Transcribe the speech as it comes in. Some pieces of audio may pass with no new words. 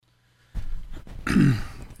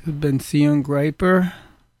Bentzion Greiper,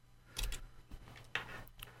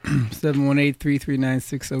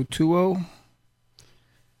 718-339-6020.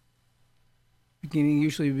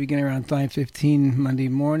 Usually we begin around 9:15 Monday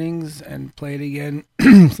mornings and play it again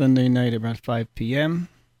Sunday night around 5 p.m.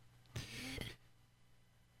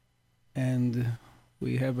 And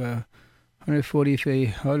we have a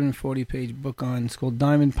 140-page book on, it's called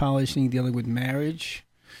Diamond Polishing, Dealing with Marriage.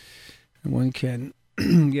 And one can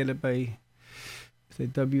get it by, say,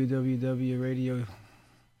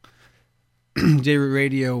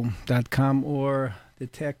 www.jradio.com or the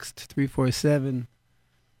text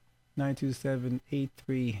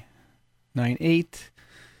 347-927-8398.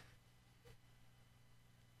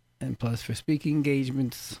 And plus for speaking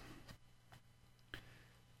engagements.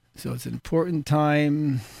 So it's an important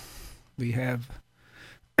time. We have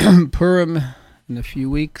Purim in a few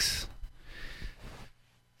weeks.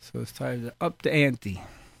 So it's time to up the ante.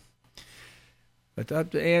 But to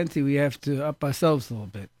up the ante, we have to up ourselves a little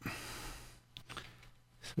bit.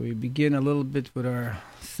 So we begin a little bit with our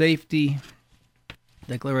safety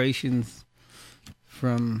declarations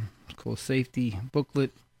from, it's called Safety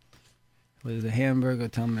Booklet. There's a hamburger,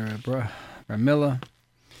 Talmud Ramilla.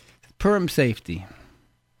 Purim safety.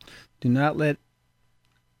 Do not let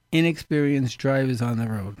inexperienced drivers on the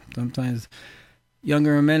road. Sometimes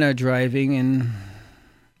younger men are driving and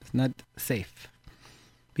it's not safe.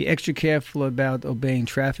 Be extra careful about obeying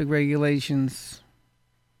traffic regulations.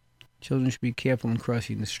 Children should be careful in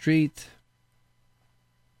crossing the street.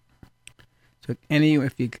 So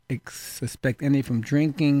if you suspect any from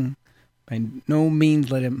drinking, by no means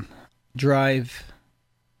let him drive.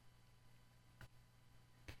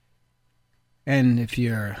 And if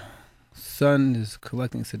your son is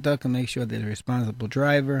collecting tzedakah, make sure they're a responsible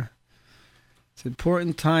driver. It's an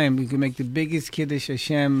important time. You can make the biggest Kiddush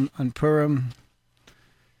Hashem on Purim.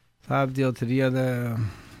 Havdil to the other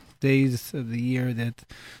days of the year that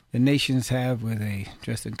the nations have where they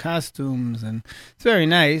dress in costumes, and it's very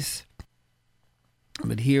nice.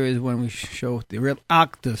 But here is when we show the real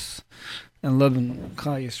Actus and love in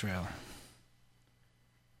Klal Yisrael.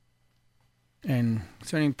 And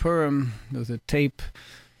concerning Purim, there was a tape,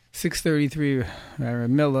 633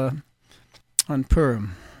 Ramilla on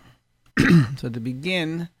Purim. So to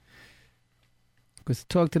begin, because the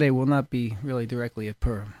talk today will not be really directly at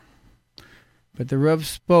Purim, but the Rav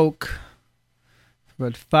spoke for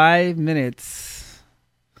about 5 minutes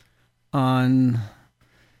on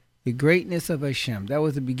the greatness of Hashem. That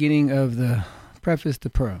was the beginning of the preface to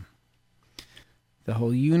Purim. The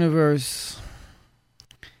whole universe,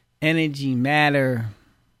 energy, matter.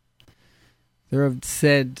 The Rav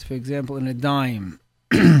said, for example, in a dime,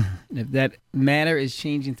 if that matter is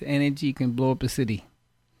changing to energy, you can blow up a city.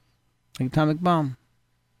 Like atomic bomb.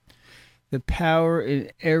 The power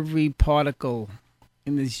in every particle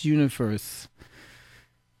in this universe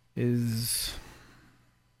is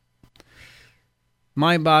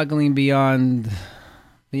mind-boggling beyond.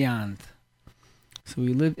 So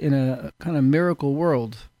we live in a kind of miracle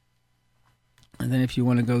world. And then if you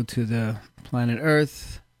want to go to the planet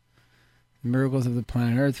Earth, the miracles of the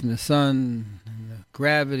planet Earth from the sun, and the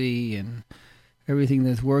gravity, and everything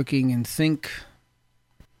that's working in sync.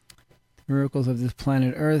 The miracles of this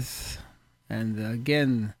planet Earth, and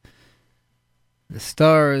again, the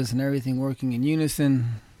stars and everything working in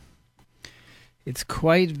unison. It's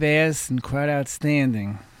quite vast and quite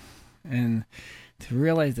outstanding. And to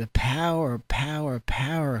realize the power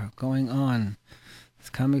going on is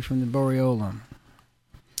coming from the Boreolam.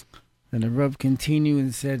 Then the Rav continued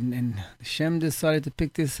and said, and Hashem decided to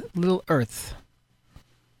pick this little earth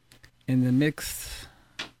in the mix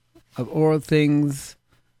of all things.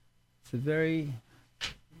 It's a very,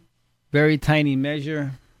 very tiny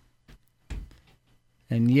measure.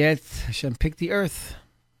 And yet Hashem picked the earth.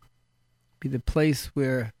 Be the place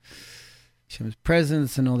where Hashem's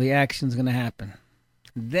presence and all the action is going to happen.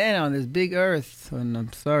 Then on this big earth, and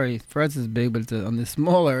I'm sorry, for us it's big, but on this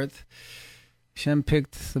small earth, Hashem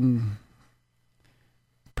picked some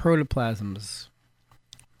protoplasms,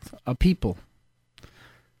 a people.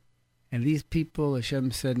 And these people, Hashem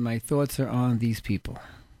said, my thoughts are on these people.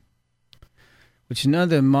 Which is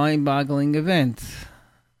another mind-boggling event.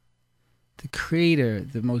 The Creator,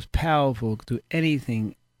 the most powerful, could do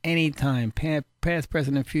anything, anytime. Past,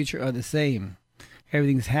 present, and future are the same.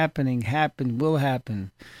 Everything's happening, happened, will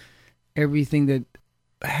happen. Everything that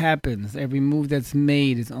happens, every move that's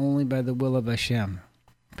made is only by the will of Hashem.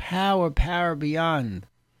 Power beyond.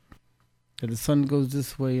 That the sun goes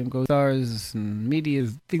this way and goes stars and media,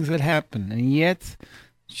 things that happen. And yet,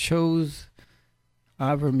 chose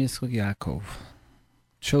Avram Yitzchak Yaakov.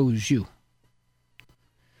 Chose you.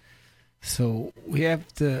 So we have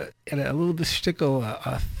to get a little bit stickle,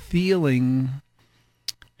 a feeling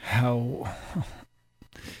how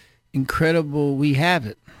incredible we have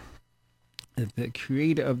it. That the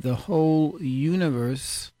creator of the whole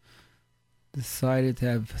universe decided to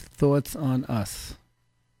have thoughts on us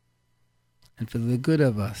and for the good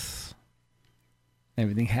of us.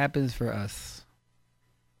 Everything happens for us.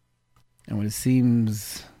 And when it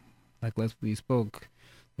seems like last we spoke,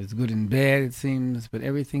 there's good and bad, it seems, but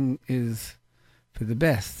everything is for the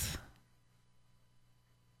best.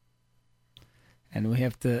 And we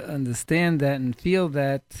have to understand that and feel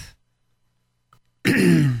that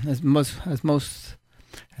as much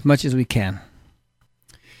as we can.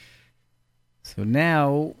 So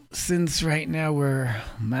now, since right now we're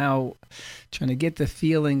now trying to get the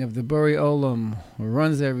feeling of the Borei Olam, who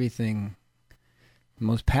runs everything, the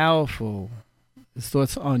most powerful, his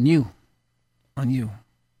thoughts on you,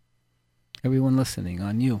 everyone listening,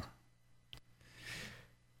 on you.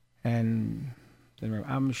 And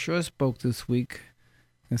I'm sure spoke this week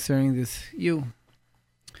concerning this you.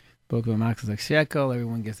 Spoke about Max like shekel,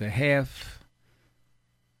 everyone gets a half.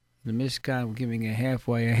 The Mishkan, we're giving a half.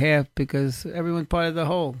 Why a half? Because everyone's part of the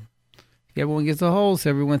whole. Everyone gets a whole, so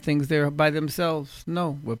everyone thinks they're by themselves.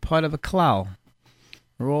 No, we're part of a klal.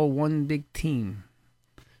 We're all one big team.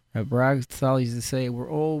 Rabbi Bentzion used to say, we're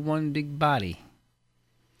all one big body.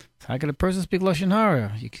 So how could a person speak Lashon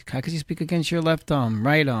Hara? How could you speak against your left arm,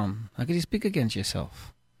 right arm? How could you speak against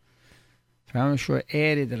yourself? So I'm sure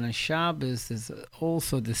added that on Shabbos is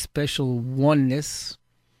also the special oneness.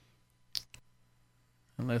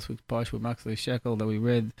 And last week's parsha with Max Shekel that we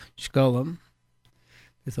read, Shkolim.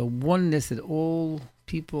 There's a oneness that all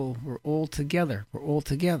people, we're all together. We're all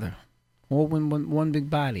together. All in one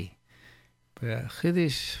big body. But a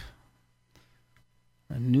Chiddush,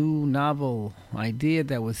 a new novel idea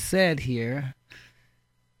that was said here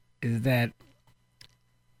is that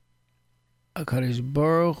HaKadosh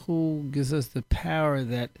Baruch Hu gives us the power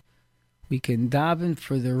that we can daven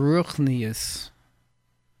for the ruchnius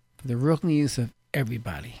of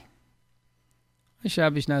everybody.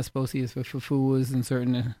 Shabbos is not supposed to use for refuahs in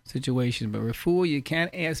certain situations, but refuah, you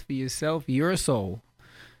can't ask for yourself, your soul,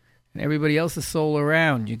 and everybody else's soul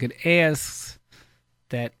around. You could ask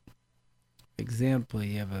that, for example,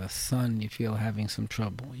 you have a son, you feel having some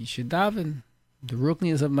trouble. You should daven. The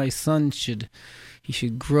ruchnius of my son should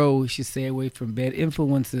grow. He should stay away from bad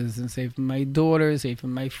influences, and say from my daughters, say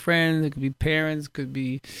from my friends. It could be parents, it could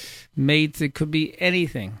be mates, it could be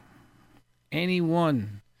anything.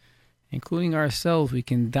 Anyone, including ourselves, we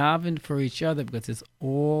can daven for each other because it's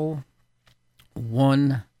all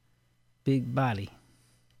one big body.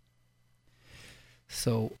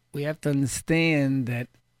 So we have to understand that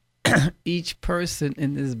each person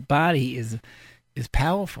in this body is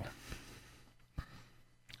powerful.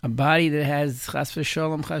 A body that has chas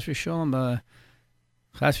v'sholom,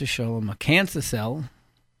 a cancer cell,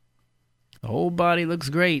 the whole body looks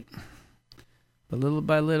great, but little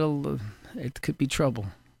by little, it could be trouble.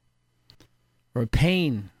 Or a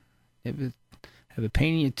pain. If you have a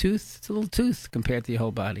pain in your tooth, it's a little tooth compared to your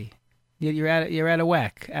whole body. Yet you're out of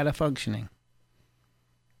whack, out of functioning.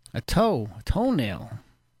 A toenail,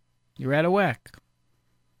 you're out of whack.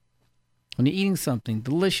 When you're eating something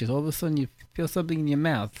delicious, all of a sudden you feel something in your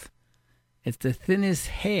mouth. It's the thinnest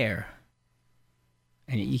hair,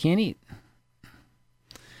 and you can't eat.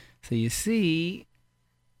 So you see,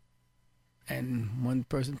 and one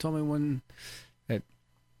person told me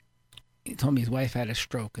he told me his wife had a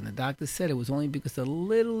stroke, and the doctor said it was only because of a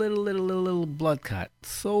little blood clot.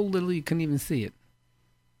 So little you couldn't even see it.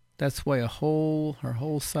 That's why her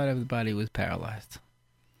whole side of the body was paralyzed.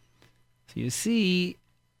 So you see,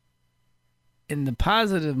 in the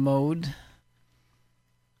positive mode,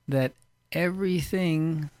 that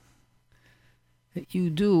everything that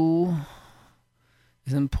you do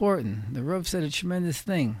is important. The Rav said a tremendous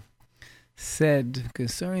thing. Said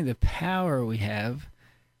concerning the power we have,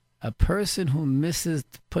 a person who misses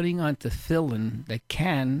putting on tefillin that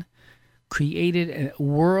can created a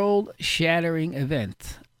world-shattering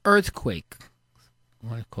event, earthquake. I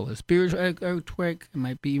want to call it a spiritual earthquake. It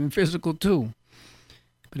might be even physical too.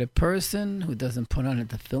 But a person who doesn't put on a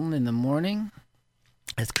tefillin in the morning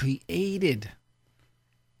has created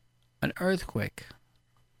an earthquake.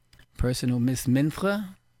 A person who missed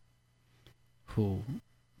mincha, who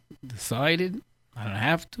decided, I don't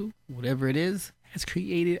have to, whatever it is, has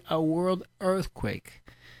created a world earthquake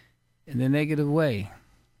in the negative way.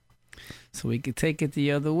 So we could take it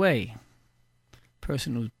the other way. A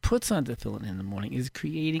person who puts on tefillin in the morning is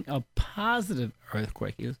creating a positive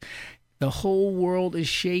earthquake. The whole world is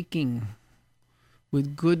shaking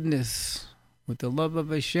with goodness, with the love of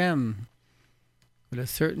Hashem. with a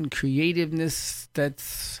certain creativeness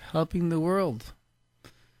that's helping the world.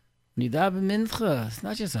 When you daven mincha, it's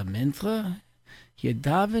not just a mincha. You're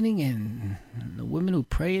davening, and the women who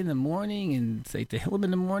pray in the morning and say Tehillim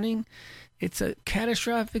in the morning, it's a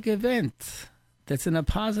catastrophic event that's in a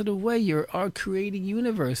positive way. You are creating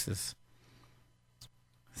universes.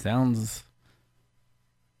 Sounds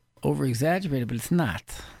over-exaggerated, but it's not.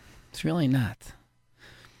 It's really not.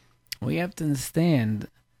 Well, you have to understand,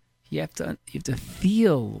 you have to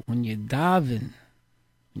feel when you daven,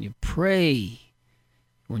 when you pray,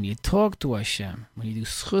 when you talk to Hashem, when you do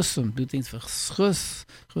schusim, do things for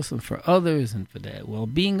schusim for others and for the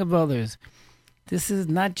well-being of others. This is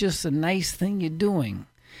not just a nice thing you're doing.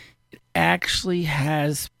 It actually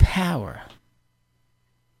has power.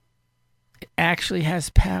 It actually has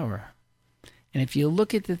power. And if you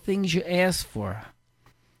look at the things you ask for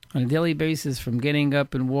on a daily basis, from getting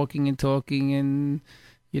up and walking and talking and,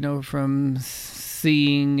 from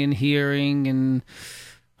seeing and hearing and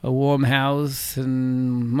a warm house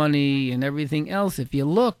and money and everything else, if you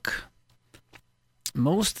look,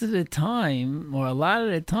 most of the time, or a lot of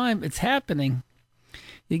the time, it's happening.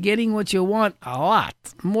 You're getting what you want a lot,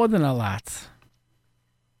 more than a lot.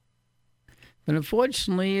 But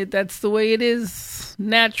unfortunately, that's the way it is,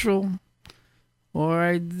 natural. Or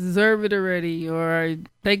I deserve it already, or I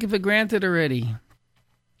take it for granted already.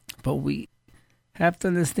 But we have to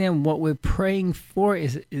understand what we're praying for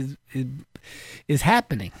is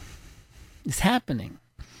happening. It's happening.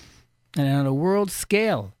 And on a world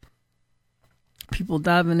scale, people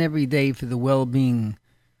daven every day for the well-being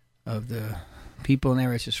of the people in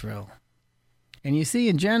Eretz Yisrael. And you see,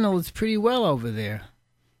 in general, it's pretty well over there.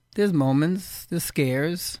 There's moments, there's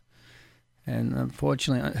scares, and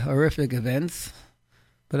unfortunately, horrific events.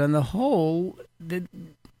 But on the whole,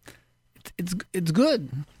 it's good.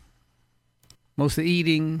 Most are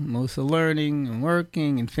eating, most are learning and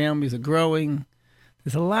working, and families are growing.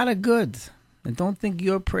 There's a lot of good. And don't think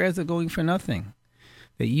your prayers are going for nothing.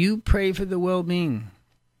 That you pray for the well-being.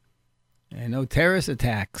 And no terrorist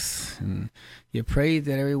attacks. And you pray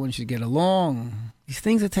that everyone should get along. These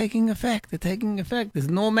things are taking effect. They're taking effect. There's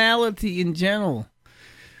normality in general.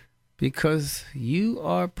 Because you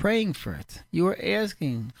are praying for it. You are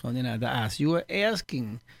asking. You are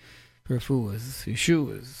asking for refuahs,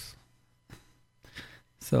 yeshuas.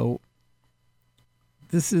 So,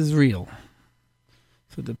 this is real.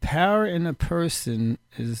 So the power in a person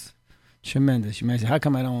is tremendous. You may say, how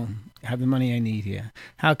come I don't have the money I need here?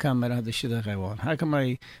 How come I don't have the shidduch I want? How come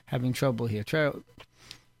I having trouble here?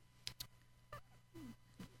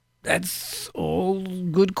 That's all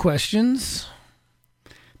good questions.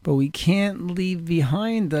 But we can't leave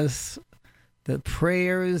behind us the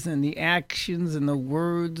prayers and the actions and the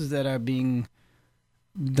words that are being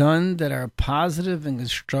done that are positive and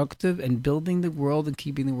constructive and building the world and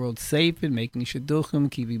keeping the world safe and making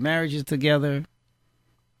shidduchim, keeping marriages together.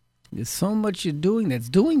 There's so much you're doing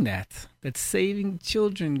that. That's saving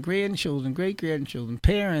children, grandchildren, great-grandchildren,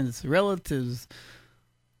 parents, relatives,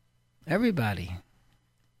 everybody.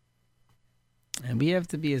 And we have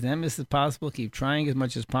to be as earnest as possible, keep trying as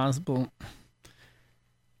much as possible.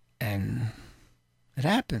 And it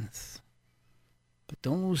happens. But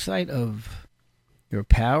don't lose sight of your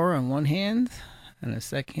power on one hand, and on the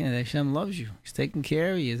second hand, Hashem loves you. He's taking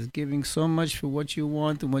care of you. He's giving so much for what you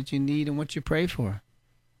want and what you need and what you pray for.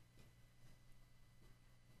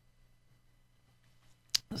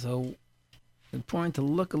 So it's important to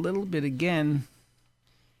look a little bit again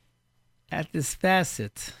at this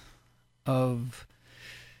facet of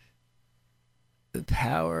the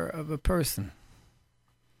power of a person.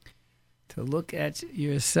 To look at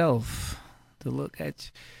yourself, to look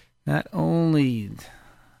at not only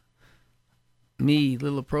me,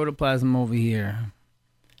 little protoplasm over here,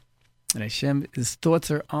 and Hashem, His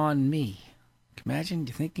thoughts are on me. Imagine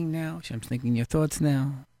you're thinking now, Hashem's thinking your thoughts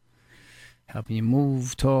now, helping you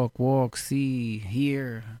move, talk, walk, see,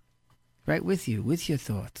 hear, right with you, with your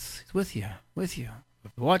thoughts. He's with you.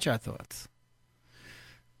 Watch our thoughts.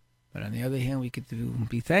 But on the other hand, we could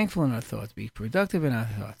be thankful in our thoughts, be productive in our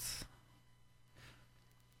thoughts.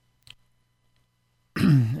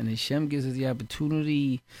 And Hashem gives us the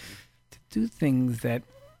opportunity to do things that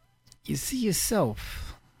you see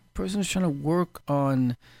yourself. A person is trying to work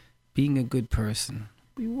on being a good person.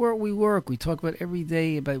 We work. We talk about every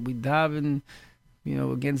day about we daven,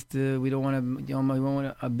 against we don't want to, we don't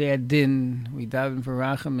want a bad din. We daven for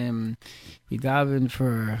rachamim. We daven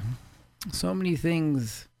for so many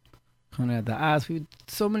things.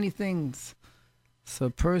 So many things. So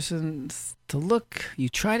persons to look, you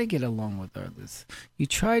try to get along with others. You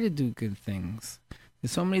try to do good things.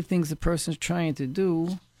 There's so many things a person's trying to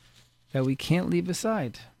do, that we can't leave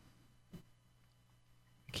aside.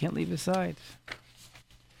 We can't leave aside.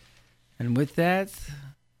 And with that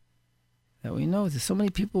we know there's so many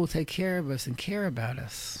people who take care of us and care about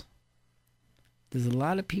us. There's a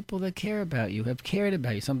lot of people that care about you, have cared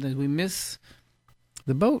about you. Sometimes we miss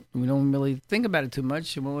the boat. We don't really think about it too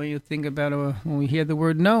much. When we think about it, when we hear the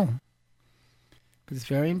word no. But it's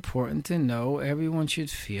very important to know everyone should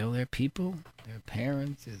feel their people, their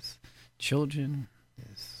parents, their children, their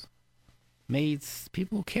mates,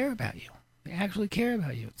 people who care about you. They actually care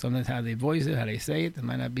about you. Sometimes how they voice it, how they say it, it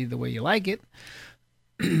might not be the way you like it.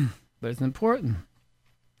 But it's important.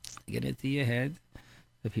 Get into your head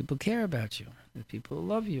that people care about you, that people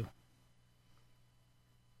love you.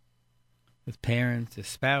 With parents, their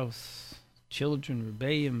spouse, children,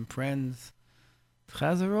 rebbeim, friends.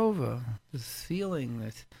 Chazer over. This feeling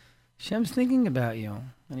that Hashem's thinking about you.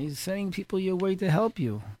 And He's sending people your way to help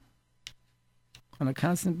you. On a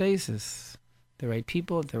constant basis. The right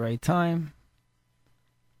people at the right time.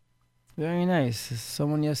 Very nice.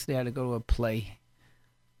 Someone yesterday had to go to a play.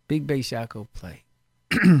 Big Beis Yaakov play.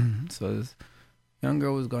 So this young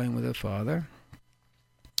girl was going with her father.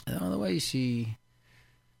 And on the way,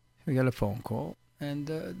 we got a phone call. And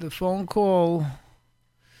the phone call,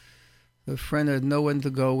 the friend had no one to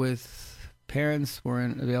go with. Parents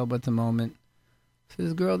weren't available at the moment. So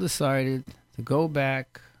this girl decided to go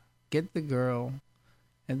back, get the girl,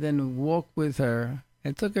 and then walk with her.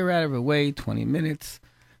 And took her out of her way, 20 minutes.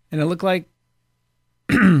 And it looked like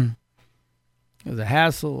it was a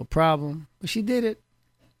hassle, a problem. But she did it.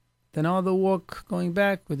 Then all the walk going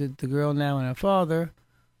back with the girl now and her father,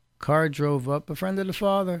 car drove up. A friend of the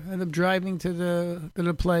father ended up driving to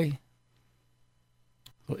the play.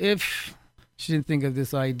 So if she didn't think of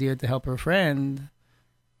this idea to help her friend,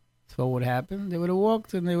 so what would happen? They would have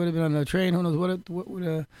walked and they would have been on the train. Who knows what would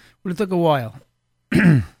have took a while.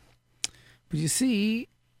 But you see,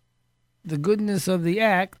 the goodness of the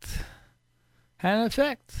act had an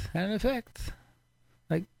effect.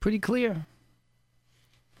 Like, pretty clear.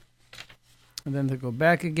 And then to go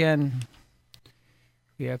back again,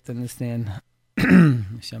 we have to understand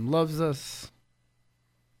Hashem loves us.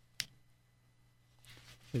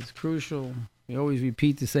 It's crucial. We always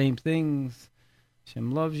repeat the same things.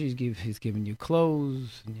 Hashem loves you. He's giving you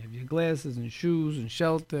clothes, and you have your glasses and shoes and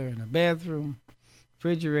shelter and a bathroom,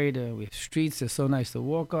 refrigerator. We have streets that's so nice to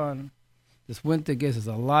walk on. This winter gives us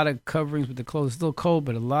a lot of coverings with the clothes. It's still cold,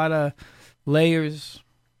 but a lot of layers.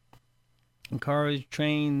 And cars,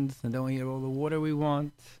 trains, and then we have all the water we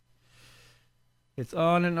want. It's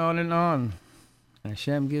on and on and on. And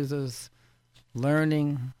Hashem gives us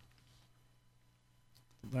learning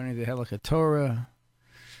the Halakha Torah.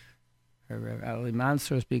 Rabbi Ali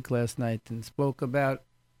Mansour spoke last night and spoke about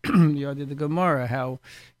the Gemara, how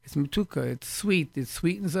it's mituka, it's sweet, it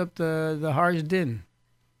sweetens up the harsh din.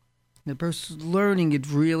 The person learning it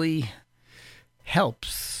really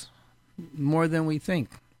helps more than we think.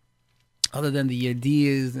 Other than the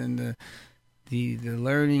ideas and the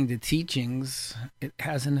learning, the teachings, it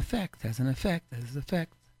has an effect. Has an effect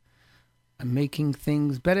on making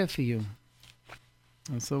things better for you.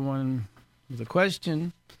 And someone with a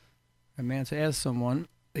question, a man to ask someone,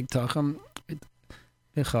 big tacham,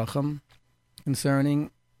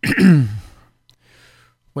 concerning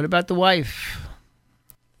what about the wife?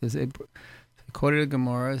 They quoted a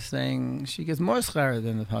Gemara saying she gets more schar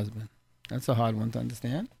than the husband. That's a hard one to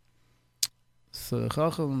understand. So the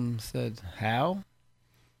Chacham said, how?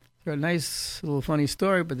 It's a nice little funny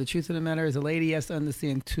story, but the truth of the matter is the lady has to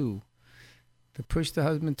understand too. To push the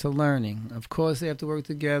husband to learning. Of course, they have to work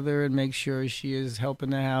together and make sure she is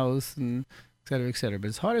helping the house and et cetera, et cetera. But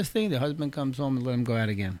it's the hardest thing, the husband comes home and let him go out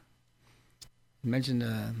again. I mentioned,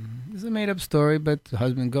 this is a made-up story, but the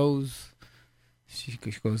husband goes. She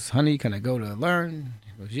goes, honey, can I go to learn?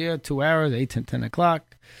 He goes, yeah, 2 hours, 8 to 10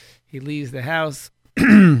 o'clock. He leaves the house.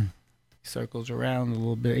 He circles around a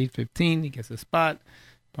little bit, 8:15. He gets a spot,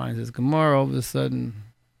 finds his Gemara. All of a sudden,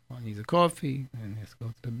 he needs a coffee, and he has to go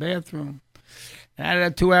to the bathroom. And out of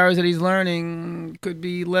that 2 hours that he's learning, it could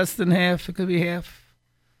be less than half, it could be half.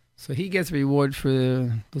 So he gets a reward for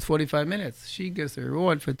those 45 minutes. She gets a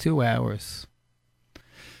reward for 2 hours.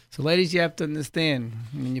 So ladies, you have to understand,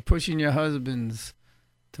 when you're pushing your husbands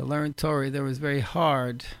to learn Torah, that was very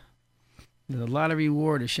hard. There's a lot of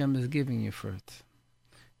reward Hashem is giving you for it.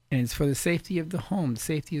 And it's for the safety of the home. The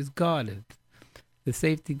safety is guarded. The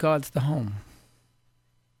safety guards the home.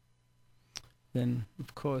 Then,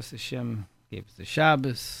 of course, Hashem gave us the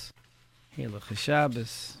Shabbos, Halakha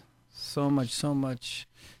Shabbos. So much.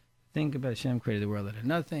 Think about Hashem created the world out of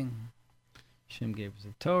nothing. Hashem gave us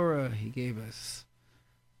the Torah. He gave us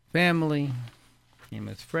family. became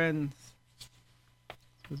his friends.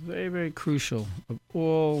 It was very, very crucial of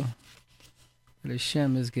all that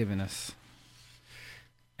Hashem has given us.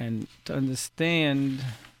 And to understand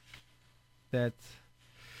that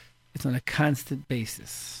it's on a constant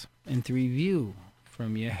basis. And to review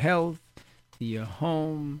from your health, to your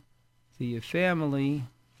home, to your family,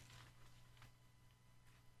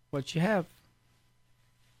 what you have.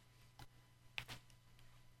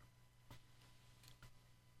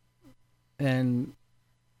 And,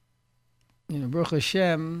 Baruch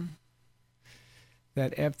Hashem,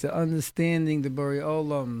 that after understanding the Borei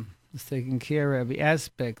Olam is taking care of every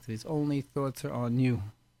aspect, his only thoughts are on you.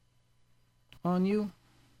 On you.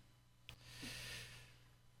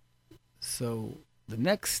 So the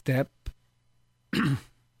next step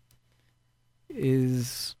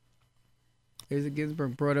is, Isaac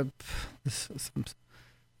Ginsburg brought up some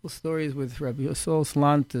stories with Rabbi Yosol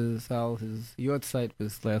Salanter. His yahrzeit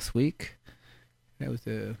was last week. That was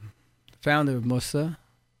the founder of Musa.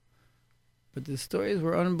 But the stories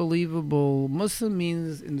were unbelievable. Musa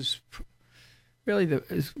means really the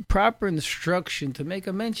proper instruction to make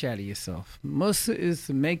a mensch out of yourself. Musa is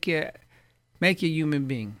to make you a human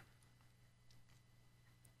being.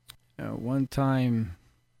 One time,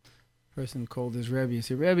 a person called his Rebbe and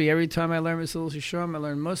said, Rebbe, every time I learn Mesilas Yesharim, I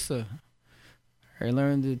learn Musa. I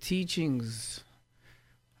learn the teachings.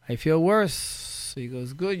 I feel worse. So he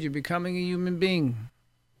goes, good, you're becoming a human being.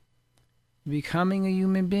 Becoming a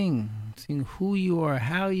human being. Seeing who you are,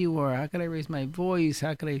 how you are. How can I raise my voice?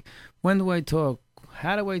 When do I talk?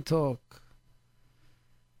 How do I talk?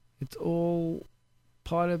 It's all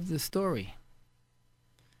part of the story.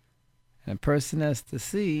 And a person has to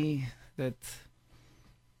see that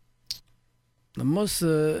the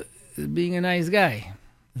Musa is being a nice guy.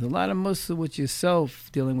 There's a lot of Musa with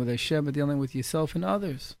yourself, dealing with Hashem, but dealing with yourself and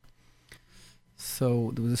others.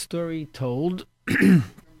 So there was a story told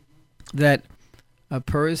that a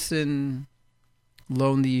person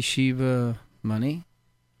loaned the yeshiva money,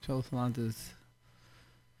 Salanter's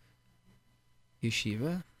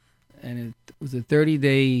yeshiva, and it was a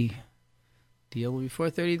 30-day deal. Before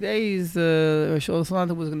 30 days,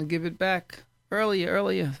 Salanter was going to give it back earlier.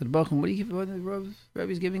 I said, Bachman, what the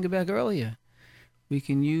Rebbe's giving it back earlier? We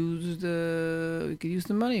can use the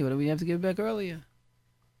money. What do we have to give it back earlier?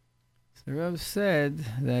 So the Rebbe said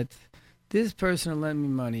that this person lent me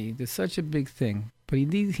money. There's such a big thing, but he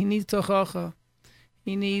needs tochacha.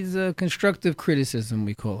 He needs constructive criticism,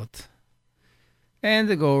 we call it. And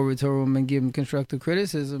to go over to him and give him constructive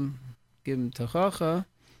criticism, give him tochacha,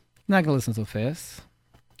 he's not going to listen so fast.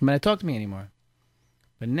 He might not talk to me anymore.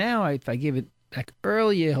 But now, if I give it back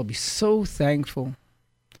earlier, he'll be so thankful.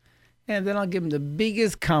 And then I'll give him the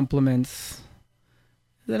biggest compliments.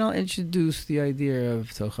 Then I'll introduce the idea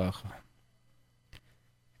of tochacha.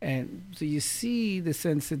 And so you see the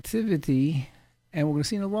sensitivity, and we're going to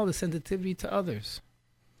see in a while the sensitivity to others.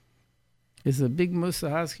 It's a big Musa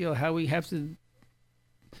Haskell, how we have to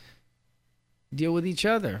deal with each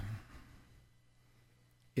other.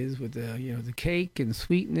 Is with the cake and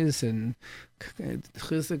sweetness and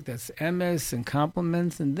chizuk, that's emes and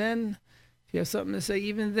compliments. And then if you have something to say,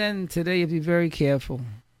 even then, today you have to be very careful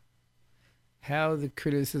how the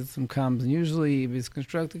criticism comes. And usually if it's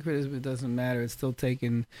constructive criticism, it doesn't matter. It's still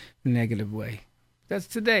taken in a negative way. That's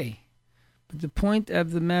today. But the point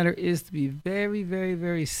of the matter is to be very, very,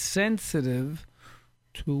 very sensitive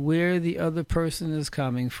to where the other person is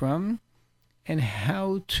coming from and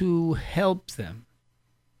how to help them.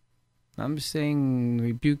 I'm saying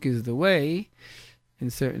rebuke is the way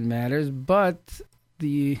in certain matters, but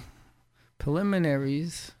the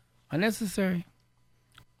preliminaries are necessary.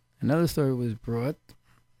 Another story was brought.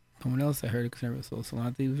 Someone else I heard it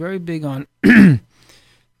because he was very big on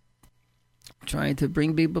trying to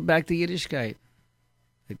bring people back to Yiddishkeit.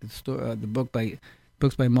 Like the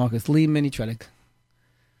books by Marcus Lehman. He tried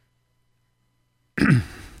to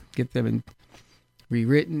get them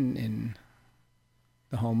rewritten in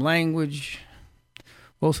the home language.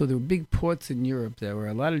 Also, there were big ports in Europe. There were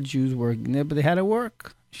a lot of Jews working there, but they had to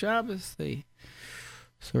work Shabbos.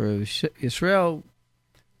 So Israel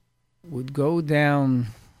would go down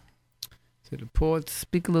to the ports,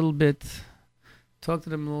 speak a little bit, talk to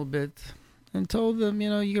them a little bit, and told them,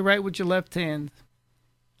 you can write with your left hand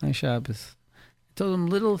on Shabbos. Told them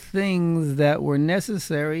little things that were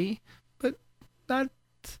necessary, but not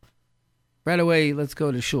right away, let's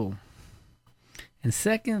go to shul. And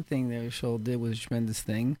second thing that Shul did was a tremendous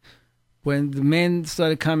thing. When the men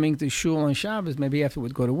started coming to shul on Shabbos, maybe after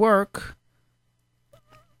would go to work,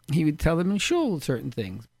 he would tell them in shul certain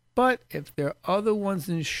things. But if there are other ones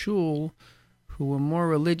in shul who were more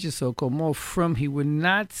religious, so-called more from, he would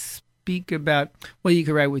not speak about, well, you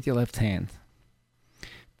can write with your left hand,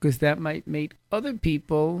 because that might make other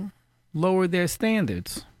people lower their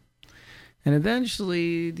standards. And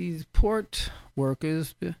eventually, these port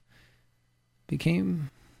workers became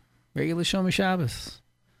regular Shomer Shabbos.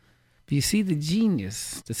 But you see the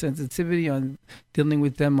genius, the sensitivity on dealing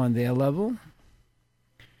with them on their level,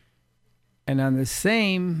 and on the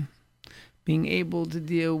same, being able to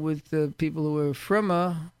deal with the people who are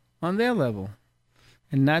frumma on their level,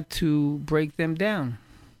 and not to break them down.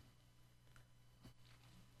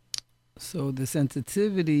 So the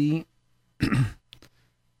sensitivity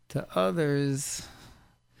to others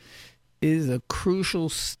is a crucial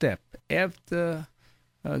step. After,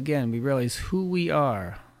 again, we realize who we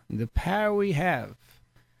are, the power we have.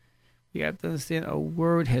 We have to understand our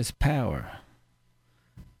word has power.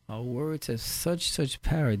 Our words have such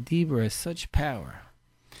power. Dibur has such power.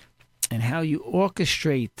 And how you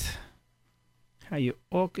orchestrate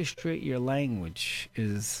your language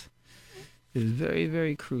is very,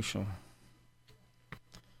 very crucial.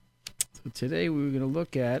 So today we're going to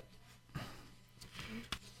look at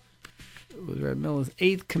Rabbi Miller's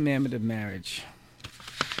 8th commandment of marriage,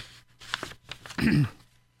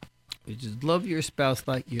 which is love your spouse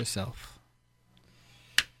like yourself.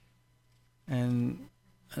 And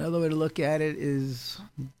another way to look at it is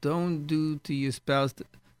don't do to your spouse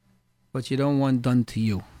what you don't want done to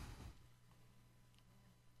you.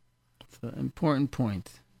 It's an important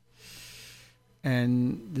point.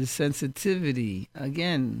 And the sensitivity,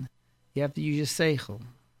 again, you have to use your seichel.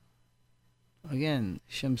 Again,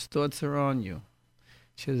 Hashem's thoughts are on you.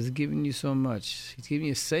 Hashem has given you so much. He's giving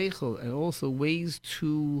you seichel and also ways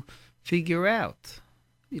to figure out.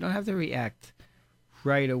 You don't have to react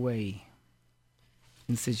right away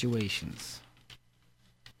in situations.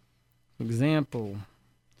 For example,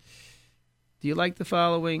 do you like the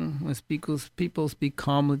following when people speak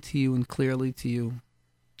calmly to you and clearly to you?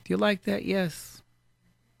 Do you like that? Yes.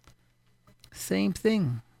 Same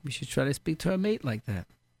thing. We should try to speak to our mate like that.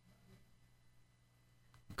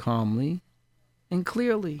 Calmly and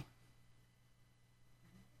clearly.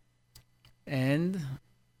 And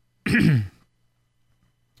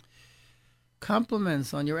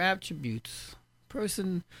compliments on your attributes.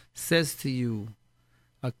 Person says to you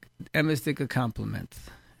a compliment.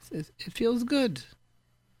 It feels good.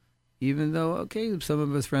 Even though, okay, some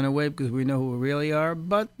of us run away because we know who we really are,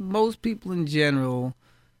 but most people in general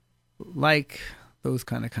like those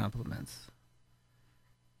kind of compliments.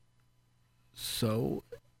 So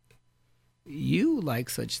you like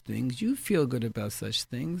such things. You feel good about such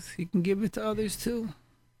things. You can give it to others too.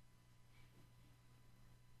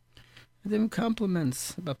 And then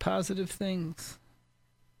compliments about positive things.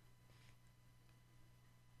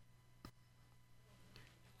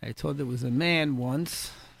 I told there was a man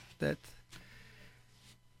once that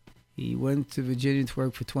he went to Virginia to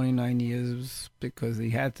work for 29 years because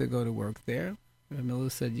he had to go to work there. Miller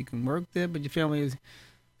said, you can work there, but your family is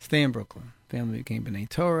stay in Brooklyn. Family became B'nai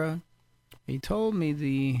Torah. He told me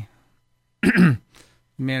the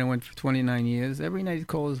man who went for 29 years, every night he'd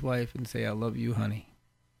call his wife and say, I love you, honey.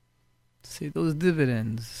 See, those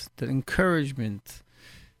dividends, that encouragement,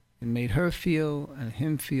 it made her feel and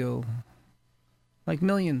him feel like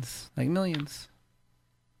millions.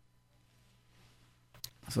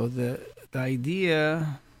 So the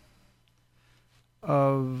idea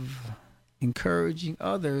of encouraging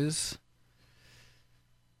others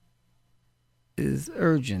is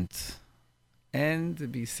urgent. And to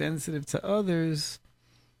be sensitive to others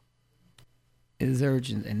is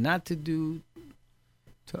urgent. And not to do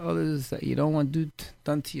to others that you don't want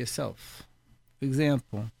done to yourself. For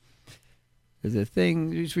example, there's a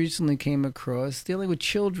thing we recently came across dealing with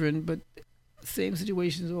children, but same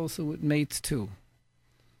situations also with mates too.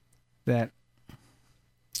 That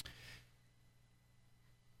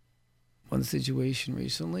one situation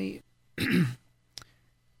recently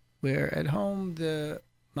where at home the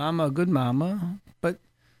mama, a good mama, but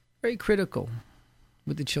very critical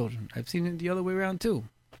with the children. I've seen it the other way around too.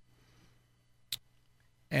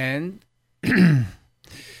 And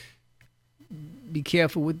be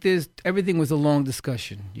careful with this. Everything was a long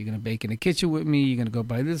discussion. You're going to bake in the kitchen with me. You're going to go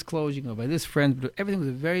buy this clothes. You're going to go buy this friend. But everything was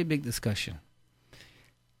a very big discussion.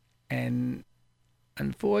 And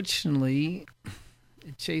unfortunately,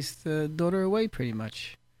 it chased the daughter away pretty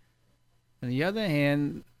much. On the other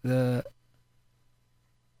hand, the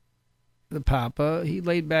papa, he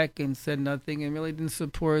laid back and said nothing and really didn't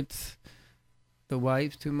support the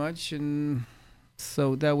wife too much. And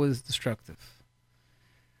so that was destructive.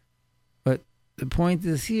 But the point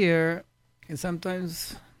is here, and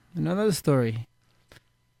sometimes another story,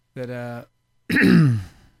 that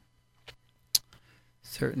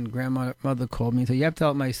certain grandmother called me and said, you have to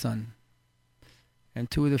help my son. And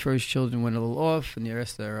 2 of the first children went a little off, and the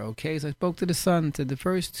rest are okay. So I spoke to the son and said, the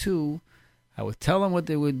first 2, I would tell them what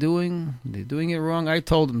they were doing. They're doing it wrong. I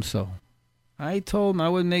told them so. I told them I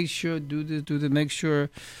would make sure, do this, make sure.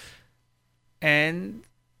 And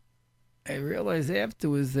I realized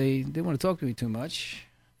afterwards they didn't want to talk to me too much.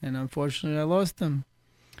 And unfortunately, I lost them.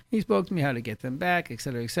 He spoke to me how to get them back,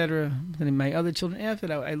 etc., etc. And my other children after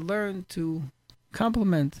that, I learned to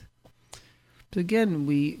compliment. But again,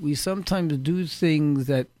 we sometimes do things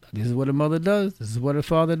that this is what a mother does, this is what a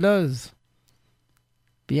father does.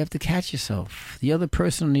 But you have to catch yourself. The other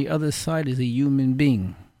person on the other side is a human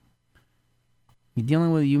being. You're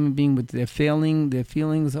dealing with a human being with their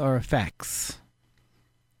feelings are facts.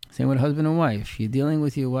 Same with a husband and wife. You're dealing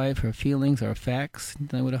with your wife, her feelings are facts. You're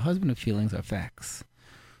dealing with a husband, her feelings are facts.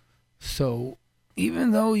 So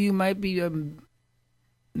even though you might be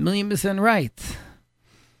 1,000,000% right,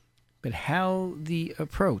 but how the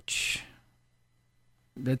approach,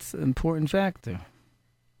 that's an important factor.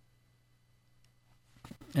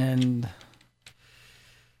 And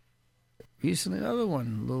recently another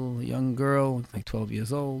one, a little young girl, like 12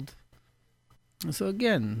 years old. And so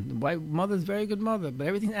again, the mother's a very good mother, but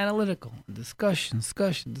everything's analytical. Discussion.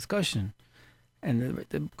 And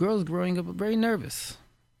the girl's growing up very nervous.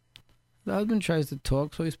 The husband tries to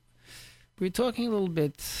talk, so we're talking a little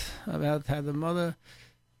bit about how the mother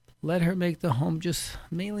let her make the home just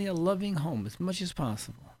mainly a loving home as much as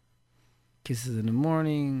possible. Kisses in the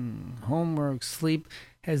morning, homework, sleep,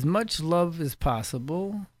 as much love as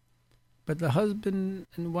possible. But the husband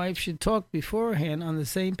and wife should talk beforehand on the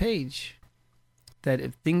same page. That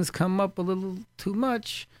if things come up a little too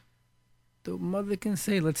much, the mother can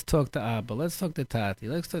say, let's talk to Abba, let's talk to Tati,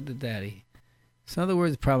 let's talk to Daddy. So in other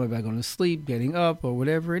words, probably about going to sleep, getting up, or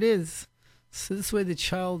whatever it is. So this way the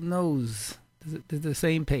child knows they're the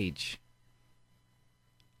same page.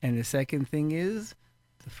 And the second thing is,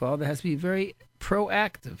 the father has to be very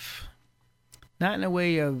proactive. Not in a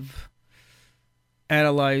way of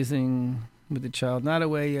analyzing with the child, not a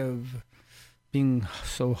way of being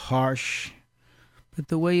so harsh, but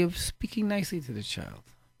the way of speaking nicely to the child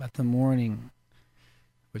about the morning,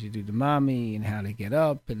 what you do to mommy, and how to get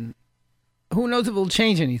up, and who knows if it will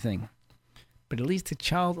change anything. But at least the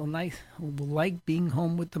child will like being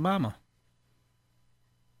home with the mama.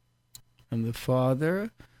 And the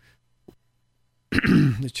father,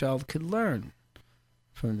 the child could learn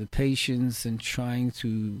from the patience and trying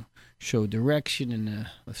to show direction in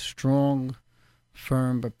a strong,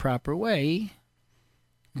 firm, but proper way.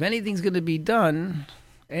 If anything's going to be done,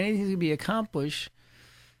 anything's going to be accomplished,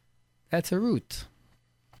 that's a root.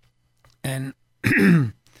 And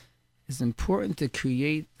it's important to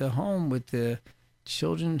create the home with the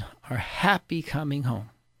children are happy coming home.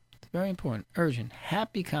 It's very important, urgent,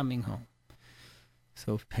 happy coming home.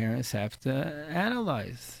 So parents have to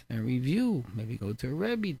analyze and review, maybe go to a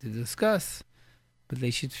Rebbe to discuss, but they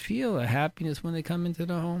should feel a happiness when they come into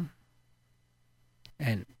the home.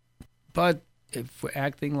 But if we're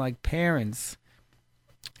acting like parents,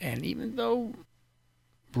 and even though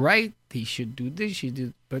right, he should do this, she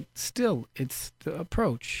do, but still, it's the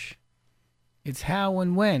approach. It's how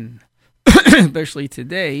and when. Especially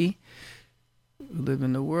today, we live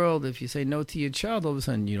in a world, if you say no to your child, all of a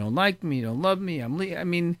sudden, you don't like me, you don't love me, I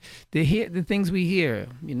mean, the things we hear,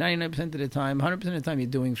 99% of the time, 100% of the time you're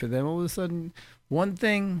doing for them, all of a sudden, one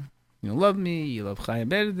thing, you don't love me, you love Chaim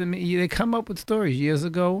better than me. They come up with stories. Years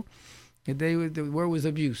ago, the word was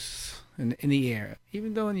abuse in the air.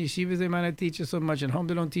 Even though in yeshivas they might not teach you so much, at home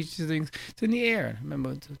they don't teach you things, it's in the air. I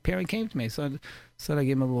remember a parent came to me, so I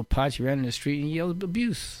gave him a little pot, he ran in the street and yelled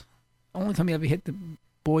abuse. Only time he ever hit the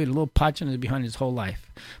boy, the little pot on behind his whole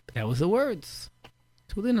life. But that was the words.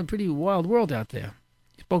 So we're in a pretty wild world out there.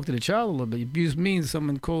 He spoke to the child a little bit. Abuse means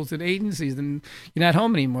someone calls it agencies and you're not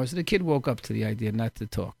home anymore. So the kid woke up to the idea not to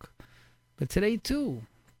talk. But today too,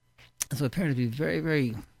 so a parent to be very,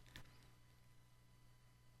 very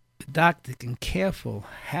didactic and careful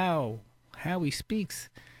how he speaks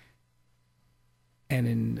and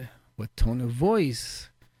in what tone of voice,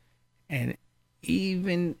 and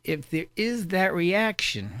even if there is that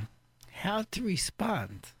reaction, how to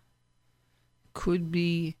respond. Could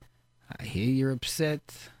be, I hear you're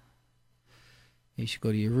upset, you should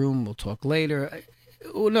go to your room, we'll talk later.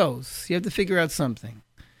 Who knows? You have to figure out something.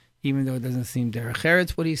 Even though it doesn't seem derech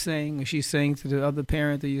eretz what he's saying or she's saying to the other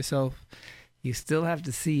parent or yourself, you still have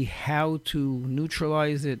to see how to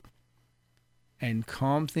neutralize it and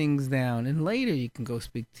calm things down. And later you can go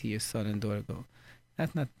speak to your son and daughter.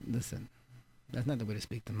 That's not the way to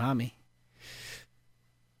speak to mommy.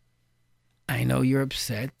 I know you're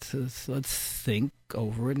upset. So let's think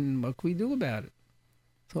over it and what can we do about it.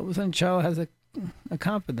 So all of a sudden, child has a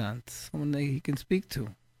confidant, someone that he can speak to.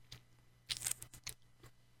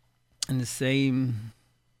 And the same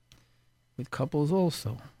with couples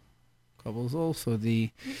also.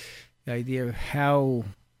 The idea of how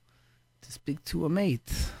to speak to a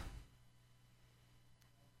mate.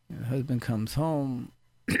 The husband comes home.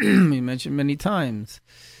 We mentioned many times,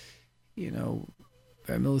 Rabbi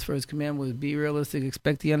Miller's first command was be realistic,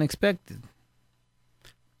 expect the unexpected.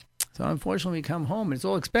 So unfortunately, we come home and it's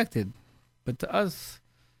all expected. But to us,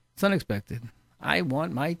 it's unexpected. I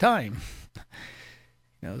want my time.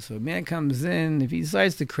 So a man comes in, if he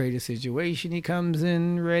decides to create a situation, he comes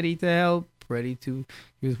in ready to help, ready to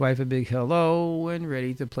give his wife a big hello, and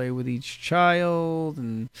ready to play with each child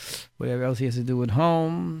and whatever else he has to do at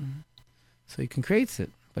home. So he can create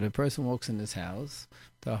it. But a person walks in his house,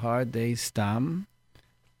 the hard day stam,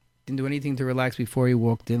 didn't do anything to relax before he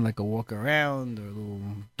walked in, like a walk around or a little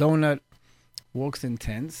donut, walks in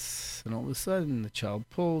tense, and all of a sudden the child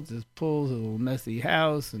pulls, a little messy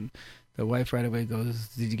house, and the wife right away goes,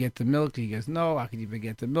 did you get the milk? He goes, no, how could you even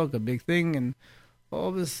get the milk? A big thing. And all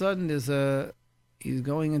of a sudden he's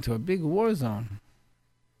going into a big war zone.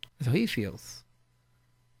 That's how he feels.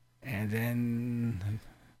 And then,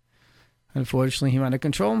 unfortunately, he might not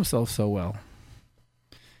control himself so well.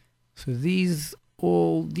 So these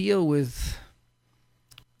all deal with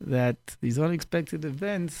that, these unexpected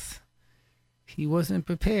events. He wasn't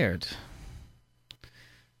prepared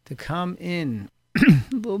to come in a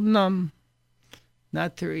little numb,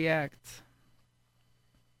 not to react.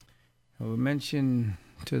 I will mention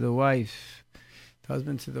to the wife, the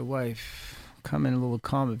husband to the wife, come in a little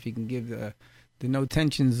calm if you can give the no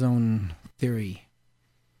tension zone theory.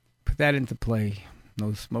 Put that into play.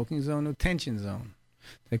 No smoking zone, no tension zone.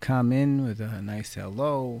 They come in with a nice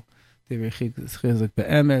hello. Even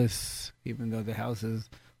though the house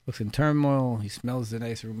looks in turmoil, he smells the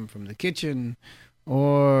nice room from the kitchen.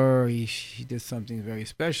 Or she did something very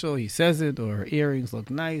special, he says it, or her earrings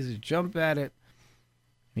look nice, jump at it.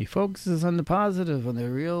 He focuses on the positive, on the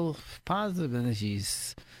real positive, and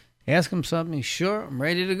she's ask him something, sure, I'm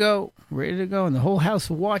ready to go. And the whole house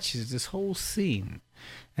watches this whole scene.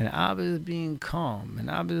 And Abba is being calm, and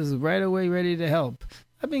Abba is right away ready to help.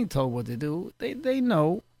 Not being told what to do, they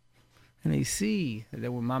know, and they see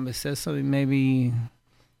that when Mama says something, maybe a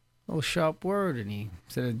little sharp word, and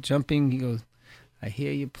instead of jumping, he goes, I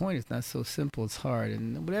hear your point. It's not so simple. It's hard.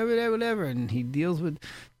 And whatever. And he deals with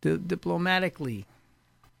diplomatically.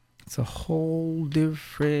 It's a whole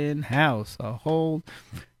different house.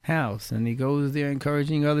 And he goes there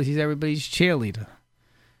encouraging others. He's everybody's cheerleader.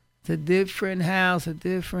 It's a different house.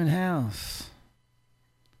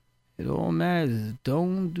 It all matters.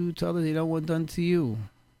 Don't do to others you don't want done to you.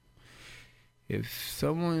 If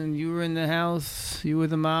you were in the house, you were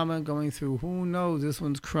the mama going through, who knows, this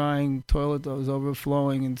one's crying, toilet was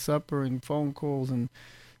overflowing, and supper, and phone calls, and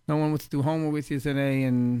no one wants to do homework with you today,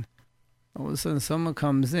 and all of a sudden someone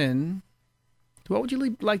comes in. What would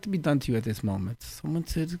you like to be done to you at this moment? Someone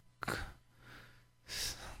to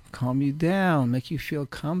calm you down, make you feel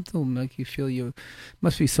comfortable, make you feel you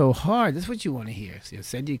must be so hard. That's what you want to hear. So you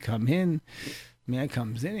said you come in, man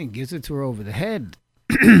comes in and gives it to her over the head.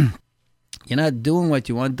 You're not doing what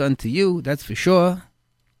you want done to you, that's for sure.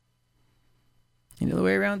 The other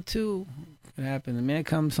way around, too. What happened? The man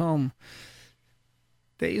comes home.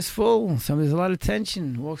 Day is full. There's a lot of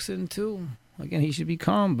tension. Walks in, too. Again, he should be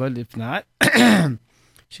calm, but if not,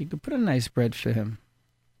 she could put a nice spread for him.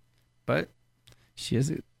 But she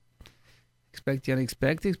doesn't expect the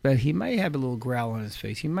unexpected, but he might have a little growl on his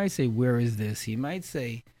face. He might say, where is this? He might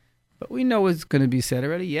say, but we know it's going to be said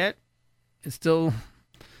already, yet it's still...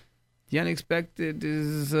 The unexpected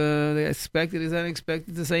is the expected is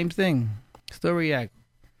unexpected. The same thing. Still react.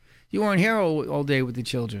 You weren't here all day with the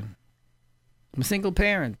children. I'm a single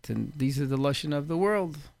parent, and these are the lashon of the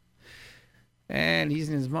world. And he's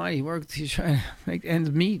in his mind. He's trying to make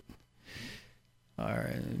ends meet.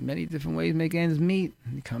 Or in many different ways, make ends meet.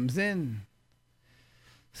 He comes in.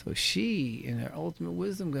 So she, in her ultimate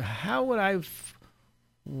wisdom, goes, how would I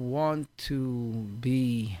want to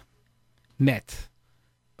be met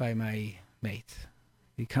by my mate?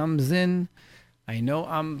 He comes in. I know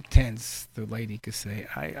I'm tense, the lady could say.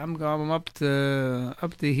 I'm up to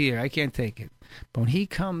here. I can't take it. But when he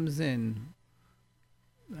comes in,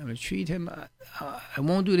 I'm going to treat him. I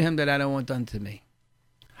won't do to him that I don't want done to me.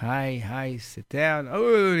 Hi, sit down.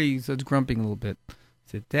 Oh, he starts grumping a little bit.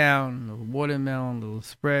 Sit down, a little watermelon, a little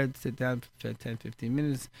spread. Sit down for 10, 15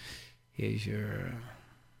 minutes. Here's your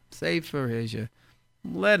safer. Here's your...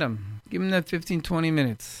 Let him. Give him that 15, 20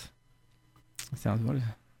 minutes.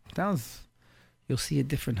 Sounds. You'll see a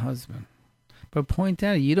different husband. But point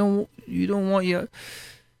out, you don't want your.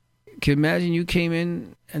 Can you imagine you came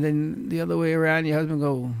in and then the other way around, your husband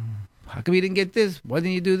go, how come you didn't get this? Why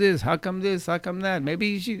didn't you do this? How come this? How come that?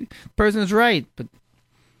 Maybe the person's right, but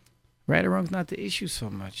right or wrong's not the issue so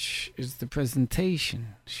much. It's the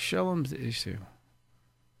presentation. Shalom's the issue.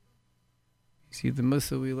 You see, the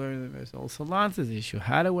Musa we learn in the verse, Salan's the issue.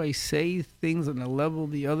 How do I say things on a level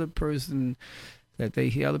the other person, that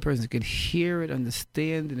the other person could hear it,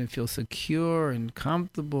 understand it, and feel secure and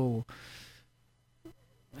comfortable,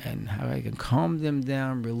 and how I can calm them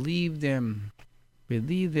down, relieve their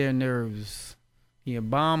nerves, be a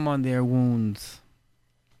balm on their wounds.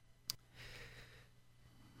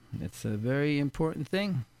 It's a very important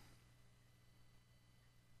thing.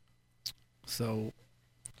 So,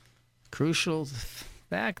 crucial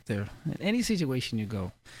factor in any situation you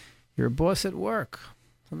go. You're a boss at work.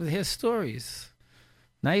 Somebody hears stories.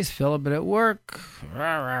 Nice fella, but at work,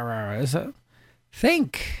 rah, rah, rah.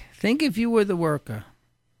 Think if you were the worker.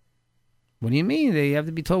 What do you mean? They have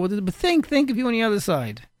to be told what to do. But think if you're on the other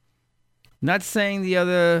side. Not saying you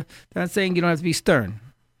don't have to be stern.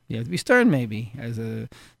 You have to be stern maybe as the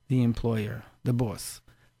employer, the boss.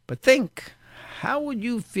 But think, how would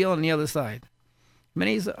you feel on the other side?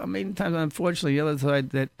 Many times, unfortunately, the other side,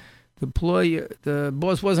 that the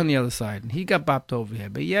boss was on the other side. He got bopped over here.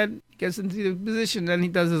 But yet, he gets into the position, then he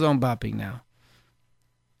does his own bopping now.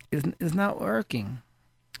 It's not working.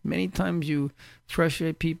 Many times you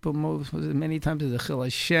frustrate people. Many times it's a chil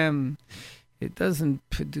Hashem. It doesn't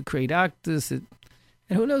create actus. And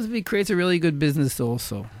who knows if it creates a really good business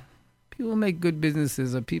also. People make good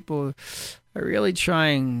businesses, or people are really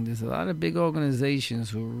trying. There's a lot of big organizations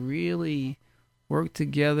who really work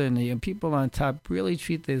together, and the people on top really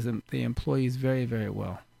treat the employees very, very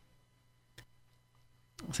well.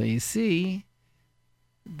 So you see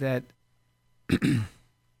that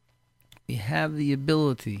we have the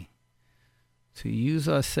ability to use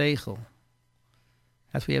our seichel.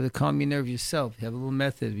 That's why you have to calm your nerves yourself. You have a little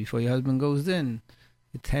method before your husband goes in.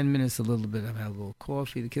 10 minutes, a little bit. Have a little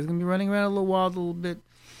coffee. The kid's going to be running around a little wild, a little bit.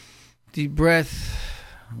 Deep breath.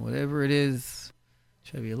 Whatever it is.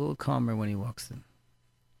 Try to be a little calmer when he walks in.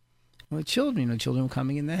 And with children, children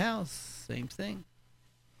coming in the house. Same thing.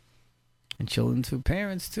 And children to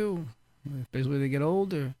parents, too. Especially when they get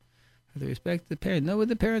older. They respect the parents. Know where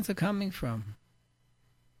the parents are coming from.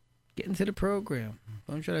 Get into the program.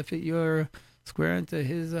 Don't try to fit your square into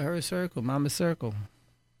his or her circle, mama's circle.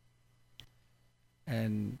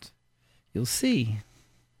 And you'll see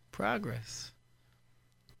progress.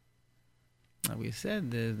 Like we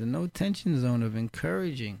said, the no tension zone of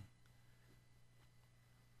encouraging,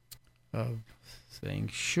 of saying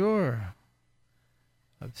sure,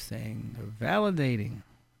 of validating.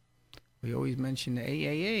 We always mention the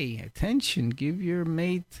AAA, attention. Give your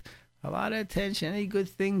mate a lot of attention. Any good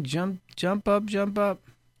thing, jump up.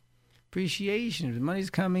 Appreciation. If the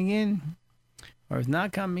money's coming in, or it's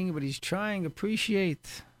not coming, but he's trying,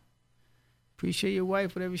 appreciate. Appreciate your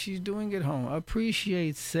wife, whatever she's doing at home.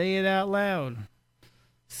 Appreciate. Say it out loud.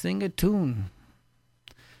 Sing a tune.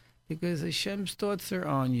 Because Hashem's thoughts are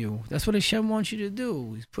on you. That's what Hashem wants you to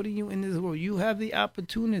do. He's putting you in this world. You have the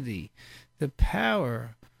opportunity, the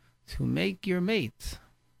power to make your mate.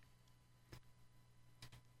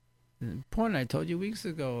 It's important. I told you weeks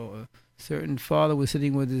ago, a certain father was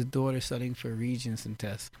sitting with his daughter studying for regents and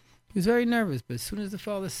tests. He was very nervous, but as soon as the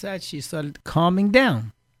father sat, she started calming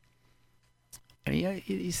down. And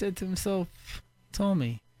he said to himself, told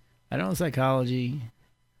me, I don't know psychology.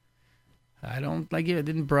 I don't like it. I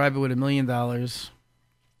didn't bribe her with $1 million.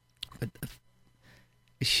 But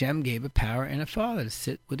Hashem gave a power and a father to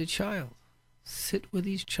sit with a child. Sit with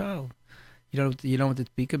each child. You don't know what to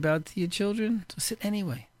speak about to your children? So sit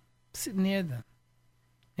anyway. Sit near them.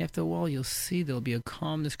 After a while, you'll see there'll be a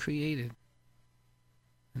calmness created.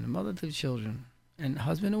 And the mother to the children. And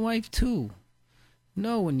husband and wife, too.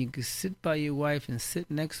 Know when you can sit by your wife and sit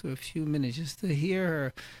next to her a few minutes just to hear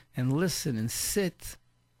her and listen and sit.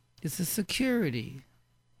 It's a security.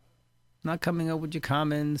 Not coming up with your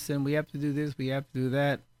comments and we have to do this, we have to do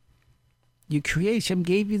that. You create. Hashem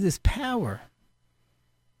gave you this power.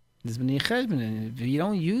 This b'nei cheshbon, and if you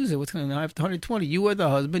don't use it, what's going to happen after 120? You are the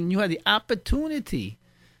husband. You have the opportunity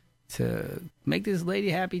to make this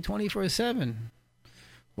lady happy 24/7,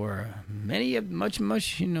 or much,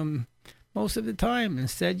 most of the time.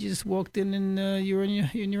 Instead, you just walked in and you're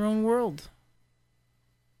in your own world.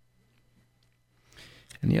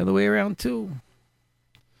 And the other way around too.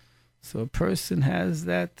 So a person has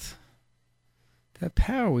that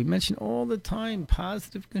power. We mention all the time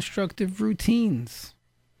positive, constructive routines.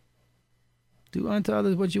 Do unto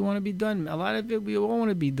others what you want to be done. A lot of it we all want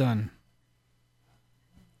to be done.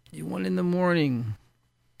 You want in the morning.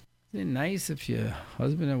 Isn't it nice if your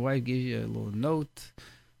husband or wife gives you a little note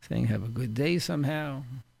saying have a good day somehow?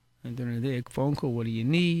 And during the day, a phone call, what do you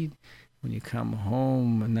need? When you come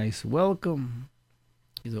home, a nice welcome.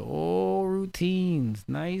 These are all routines,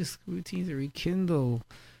 nice routines that rekindle,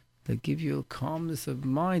 that give you a calmness of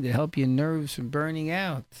mind, that help your nerves from burning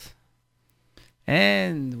out.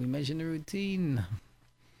 And we mentioned the routine.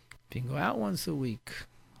 You can go out once a week,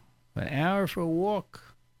 an hour for a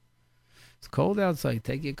walk. It's cold outside.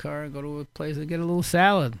 Take your car and go to a place and get a little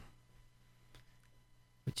salad.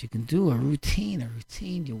 But you can do a routine.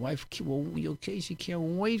 Your wife, she can't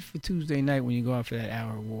wait for Tuesday night when you go out for that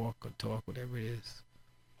hour walk or talk, whatever it is.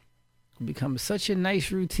 It'll become such a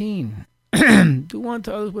nice routine. Do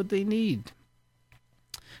unto others what they need.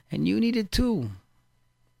 And you need it too.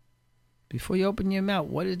 Before you open your mouth,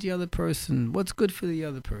 what's good for the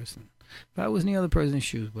other person? If I was in the other person's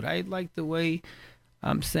shoes, would I like the way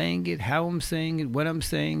I'm saying it, how I'm saying it, what I'm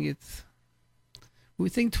saying it? We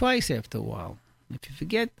think twice after a while. If you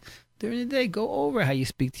forget during the day, go over how you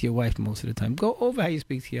speak to your wife most of the time. Go over how you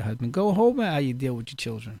speak to your husband. Go over how you deal with your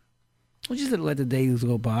children. Don't just let the days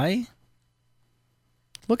go by.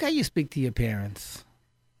 Look how you speak to your parents.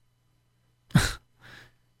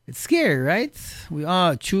 It's scary, right?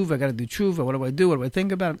 Tshuva, I got to do tshuva. What do I do? What do I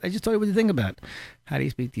think about? I just told you what to think about. How do you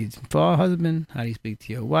speak to your husband? How do you speak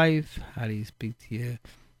to your wife? How do you speak to your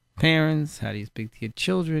parents? How do you speak to your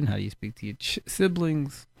children? How do you speak to your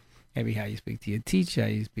siblings? How you speak to your teacher? How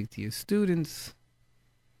you speak to your students?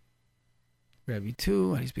 Rabbi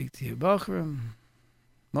too. How you speak to your Bachram?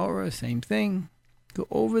 Mora, same thing. Go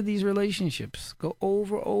over these relationships. Go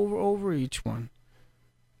over each one.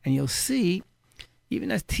 And you'll see, even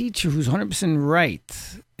as a teacher who's 100%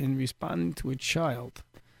 right in responding to a child,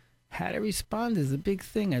 how to respond is a big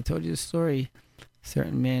thing. I told you a story. A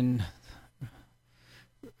certain man,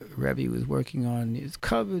 Rebbe was working on his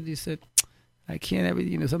covered. He said, I can't ever,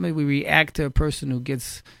 sometimes we react to a person who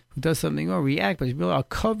does something wrong, react, but our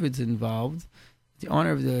covered's involved. The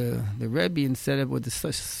honor of the Rebbe instead of what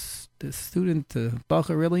the student, the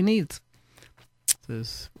Bacha, really needs. So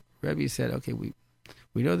this Rebbe said, okay, we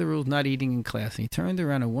know the rule's not eating in class. And he turned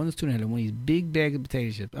around and one student had one of these big bags of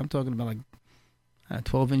potato chips. I'm talking about like a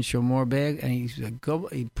 12-inch or more bag. And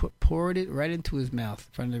he poured it right into his mouth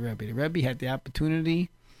in front of the Rebbe. The Rebbe had the opportunity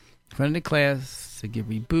in front of the class to give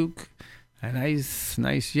rebuke, a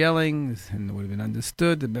nice yelling, and it would have been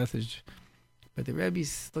understood, the message. But the Rebbe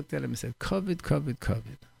looked at him and said, covered. He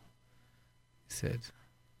said,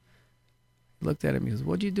 looked at him, he goes,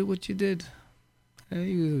 what'd you do what you did?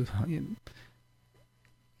 And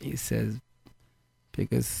he says,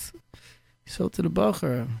 because so to the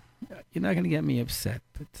Bacher, you're not going to get me upset,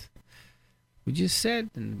 but we just said,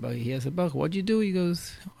 and he has a Bacher, what'd you do? He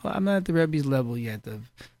goes, well, I'm not at the Rebbe's level yet of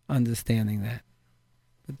understanding that.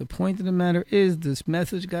 But the point of the matter is, this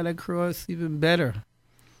message got across even better,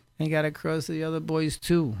 and got across to the other boys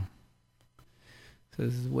too. So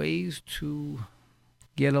there's ways to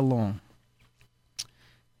get along,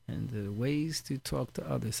 and the ways to talk to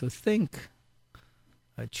others. So think.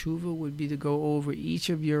 A tshuva would be to go over each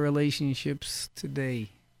of your relationships today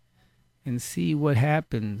and see what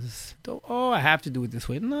happens. I have to do it this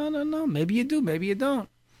way. No. Maybe you do, maybe you don't.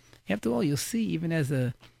 After all, you'll see, even as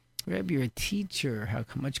a Rebbe or a teacher, how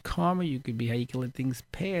much calmer you could be, how you can let things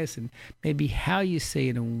pass, and maybe how you say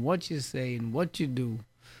it and what you say and what you do.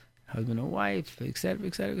 Husband or wife, etc.,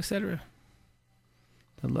 etc., etc.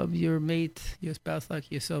 To love your mate, your spouse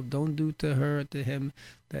like yourself. Don't do to her or to him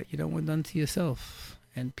that you don't want done to yourself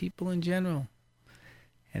and people in general.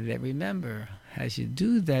 And then remember, as you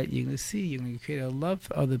do that, you're going to see, you're going to create a love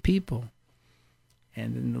for other people.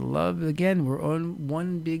 And in the love, again, we're on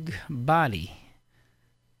one big body.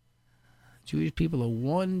 Jewish people are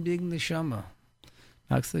one big neshama.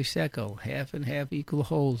 Maxley shekel, half and half equal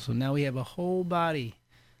wholes. So now we have a whole body.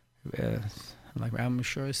 Like Rabbi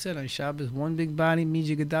Mashur said on Shabbos, one big body means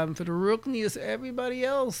you get daven for the ruknius, everybody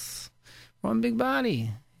else. One big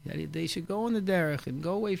body. They should go on the derech and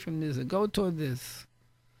go away from this and go toward this.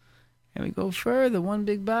 And we go further, one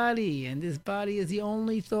big body. And this body is the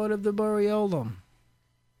only thought of the Borei Olam.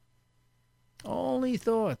 Only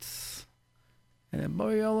thoughts. And the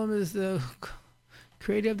Borei Olam is the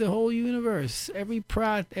creator of the whole universe. Every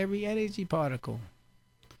every energy particle.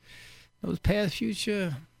 Those past,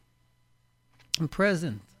 future, and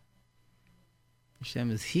present. Hashem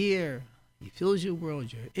is here. He fills your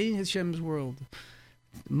world. You're in Hashem's world.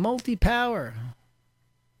 Multi-power.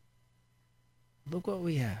 Look what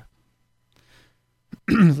we have.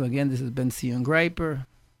 So again, this is Bentzion Greiper.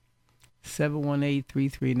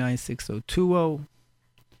 718-339-6020.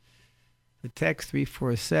 The text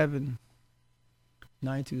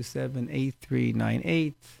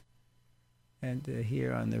 347-927-8398. And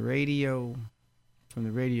here on the radio, from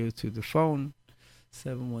the radio to the phone,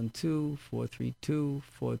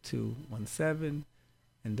 712-432-4217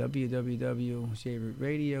 and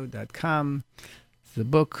www.jrootradio.com. It's a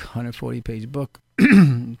book, 140-page book.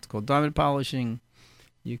 It's called Diamond Polishing.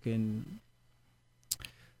 You can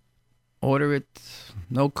order it,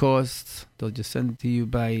 no cost. They'll just send it to you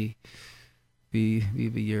by via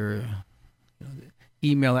your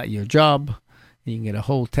email at your job. You can get a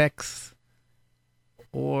whole text,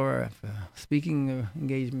 or speaking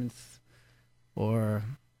engagements, or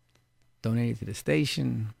donate it to the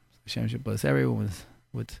station. Hashem should bless everyone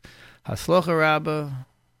with Haslacha Rabbah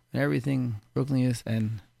and everything, Ruchnius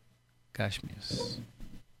and Gashmius.